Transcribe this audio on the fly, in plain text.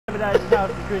out of his house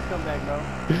and Chris come back,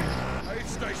 bro. Aid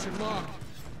station marked.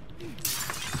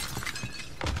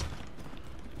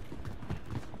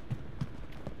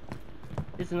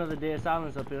 It's another dead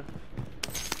silence up here.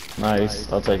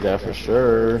 Nice. I'll take that for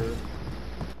sure.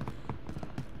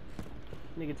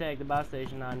 Nigga tag the buy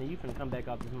station now, and then you finna come back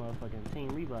off this motherfucking team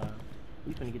revive.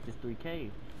 We finna get this 3K.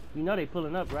 You know they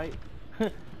pulling up, right?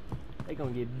 They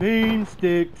gonna get bean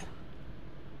sticked.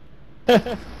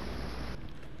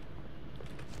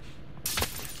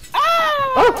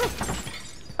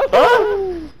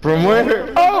 From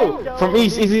where? Oh! From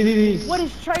east. What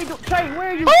is Trey do? Trey, where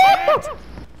are you?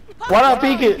 Why not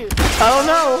peek it? I don't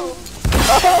know.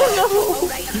 Oh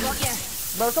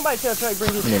Bro, somebody tell Trey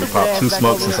bring his I'm gonna stupid pop ass 2 back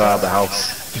smokes over inside here. the house.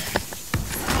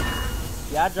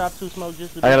 Yeah, I dropped 2 smokes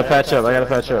just to no! I gotta patch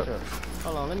up.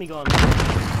 Hold on, let me go on.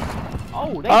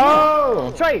 Oh, they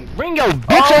Oh! Trey, bring your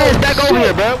bitch ass back over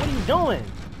here, bro. What are you doing?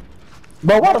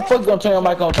 Bro, why the fuck you gonna turn your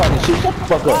mic on talking shit? Shut the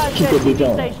fuck Why up. is Keep that that bitch TV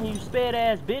on. station, you sped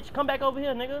ass bitch? Come back over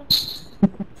here, nigga.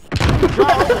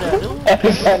 Draw over there, dude.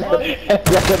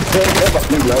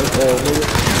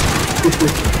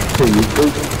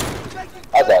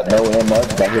 I got no ammo.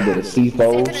 Back here with a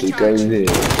C4. She crazy.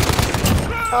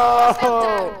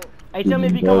 Oh! Hey, tell me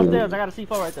if he come upstairs. I got a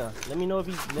C4 right there. Let me know if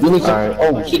he. Give me some.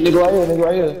 Oh shit, nigga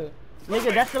right here.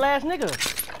 Nigga, that's the last nigga.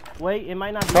 Wait, it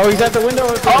might not be. Oh, he's at the window.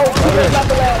 Oh, that's not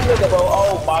the last nigga, bro.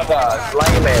 Oh my god,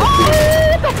 lame ass.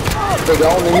 Nigga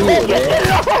only here, man.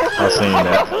 I seen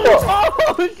that.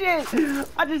 Oh shit!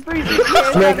 I just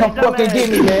 360. Man, come fucking get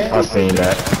me, man. I seen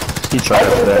that. He tried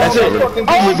for that. That's it. Fucking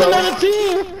get me, bro. Another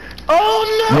team!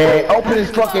 Oh no! Man, open this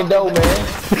fucking door, man.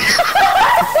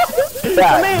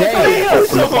 God damn.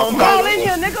 Call in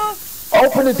here, nigga.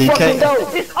 Open this fucking door.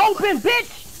 It's open, bitch.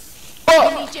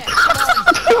 Fuck.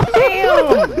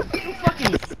 Damn. You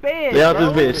fucking sped, Get out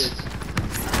bro. this bitch.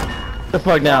 Get the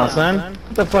fuck down, son.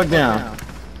 Get the fuck down.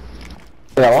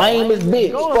 The lamest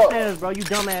bitch. Go Fuck. upstairs, bro. You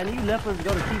dumbass. You left us to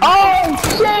go to TV. Oh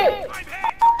shit!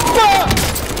 Fuck!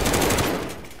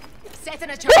 Set in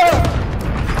a trap.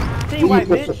 Team white,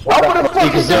 bitch. Open the You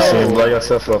fucking can just door. blow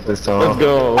yourself up this time. Let's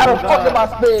go. How the fuck am I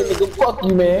sped, nigga? Fuck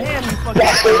you, man. Damn, you Got fucking.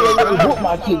 sped, nigga. Whoop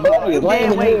my shit, bro. It's lame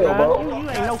Damn, as wait, hell, bro. bro. You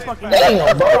ain't no fucking.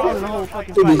 Damn, bro. Crawling the whole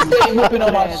fucking You be fight. stay whooping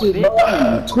on my shit, bro.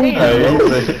 You tweaking,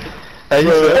 Hey,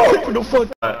 bro. you said, what the fuck?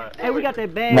 Hey, we got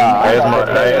that bad. Nah, Hey,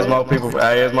 there's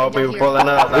more people pulling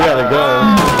up. We gotta go.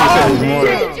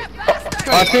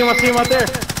 I see him out there.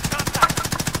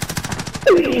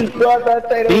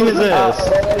 Beam his ass.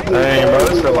 Hey, bro,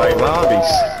 this feel like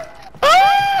zombies.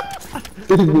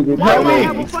 Why do I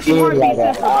have a fucking heartbeat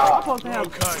sensor, bro? I'm supposed to have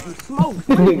some smoke.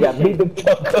 Nigga beat the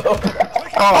fuck up.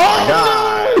 Oh my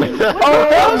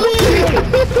god.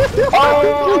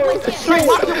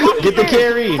 Get the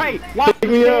carry. Hey, watch the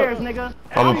me up. stairs, nigga.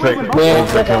 I'm gonna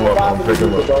pick him up.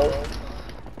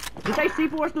 Did they see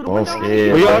for us through the I'm window?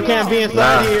 scared. We all can't be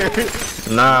inside here.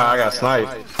 Nah, I got sniped.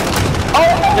 Oh,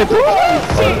 C4.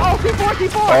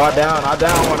 Oh, I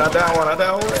down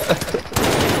one.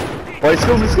 Wait,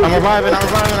 scoop me. I'm reviving.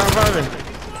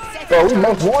 Bro, we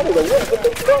most wanted or what? What the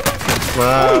fuck?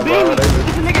 Nah, bro, Beat me. they-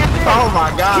 Get the nigga out there. Oh my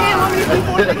Damn, how god. many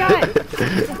C4s they got?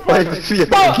 Wait,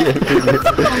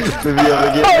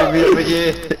 let me up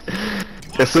again.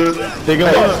 As soon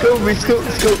as scoop me.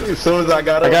 As soon as I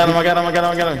got I up.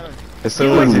 got him. As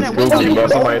soon as he scooped me, bro,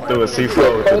 somebody threw a C4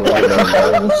 to the window,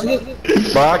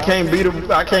 bro. But I can't beat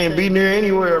him. I can't be near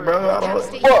anywhere, bro. I don't.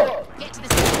 Fuck. Get to the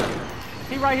system.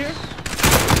 He right here.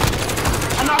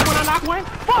 I knocked one.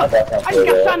 Fuck. I just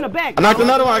got shot in the back. I knocked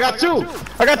another one. I got two.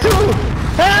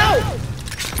 Help!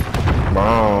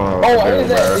 Oh, Oh,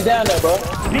 he's actually down there, bro.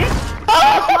 Bitch.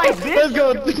 Let's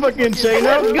go, fucking chain.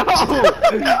 Let's go.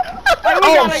 Hey, we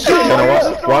gotta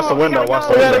go. Watch the window. Watch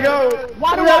the We gotta window. go.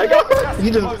 Why do I go?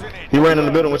 He ran in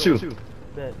the building with you.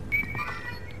 Bet.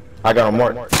 I got him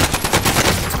marked.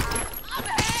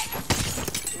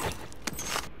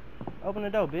 Open the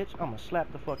door, bitch. I'ma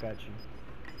slap the fuck out you.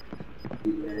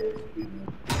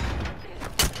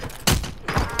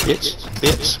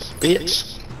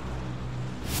 Bitch.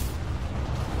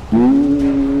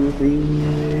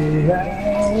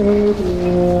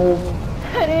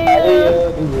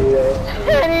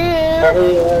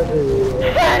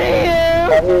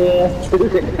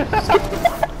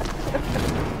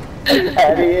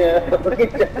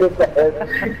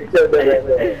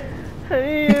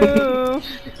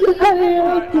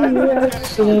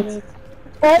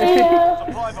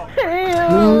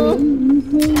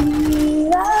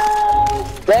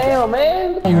 Damn,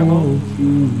 man.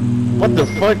 What the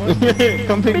fuck?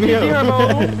 Come pick me up.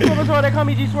 Swervo, they call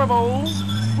me G Swervo.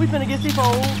 We finna get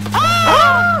C4.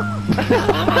 Ah!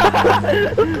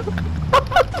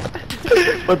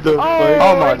 What the fuck?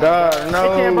 Oh my god, no.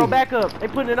 They can't, bro. Back up. They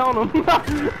putting it on him.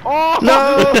 Oh.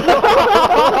 No.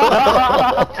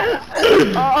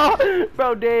 Oh,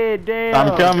 bro, dead. Damn.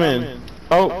 I'm coming.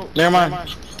 Oh, never mind.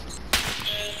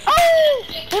 Oh,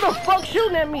 who the fuck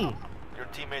shooting at me? Your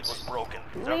teammate was broken.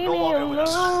 They're Leave no me longer with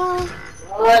us. alone.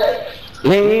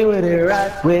 Lean with it,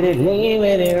 rock with it, lean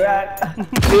with it, rock.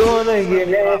 You wanna get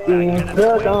nasty,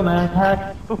 stuck on my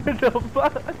cock. What the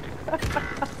fuck?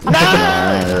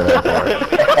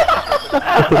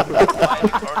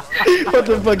 What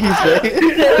the fuck he say?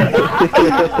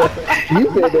 You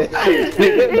said that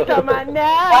shit. He talking about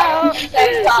now. You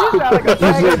sound like a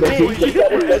bag of bitch.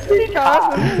 He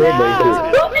talking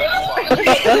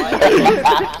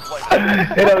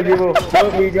They don't give a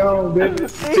fuck, we gone,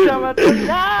 bitch. He talking about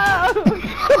now.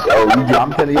 Oh,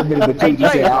 I'm telling you, but Hey, you Trey,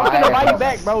 said, I'm gonna buy you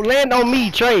back, bro. Land on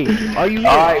me, Trey. Are you here?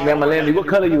 alright, man, Melandy, what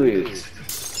color you is?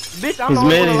 Bitch, I'm He's the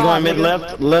mid, only he's one going alive, mid nigga.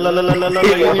 left.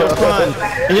 In your spawn.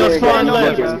 In your spawn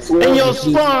left. In your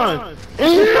spawn.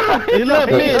 You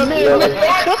left mid.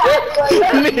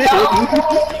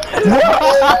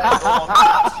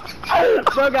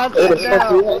 Bro got sit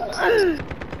down.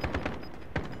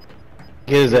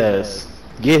 Get his ass.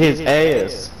 Get his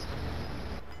ass.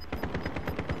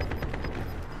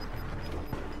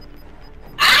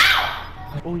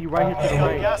 Oh, you right here to the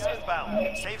right. Gas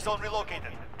inbound. Safe zone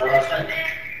relocated.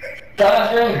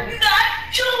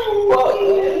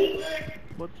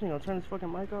 What, you gonna turn this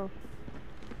fucking mic off?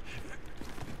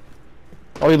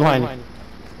 Oh, he's behind you.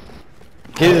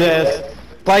 Get his ass.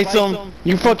 Slice him.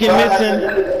 You fucking missing.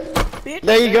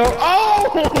 There you go. Oh!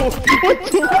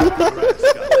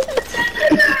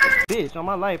 Bitch, on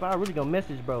my life, I really gonna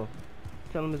message bro.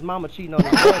 Tell him his mama cheating on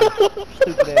his brother.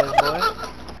 Stupid ass boy.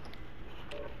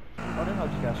 Oh, that hoe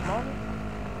just got smaller.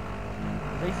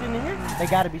 They sitting in here? They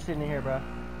gotta be sitting in here, bro.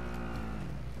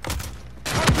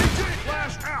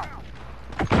 Flash out.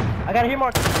 I got a hit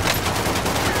mark.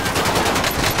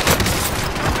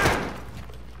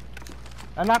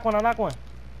 I knock one.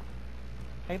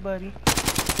 Hey, buddy.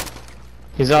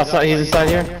 He's outside. He's inside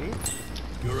here.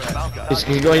 He's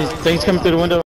coming through the window.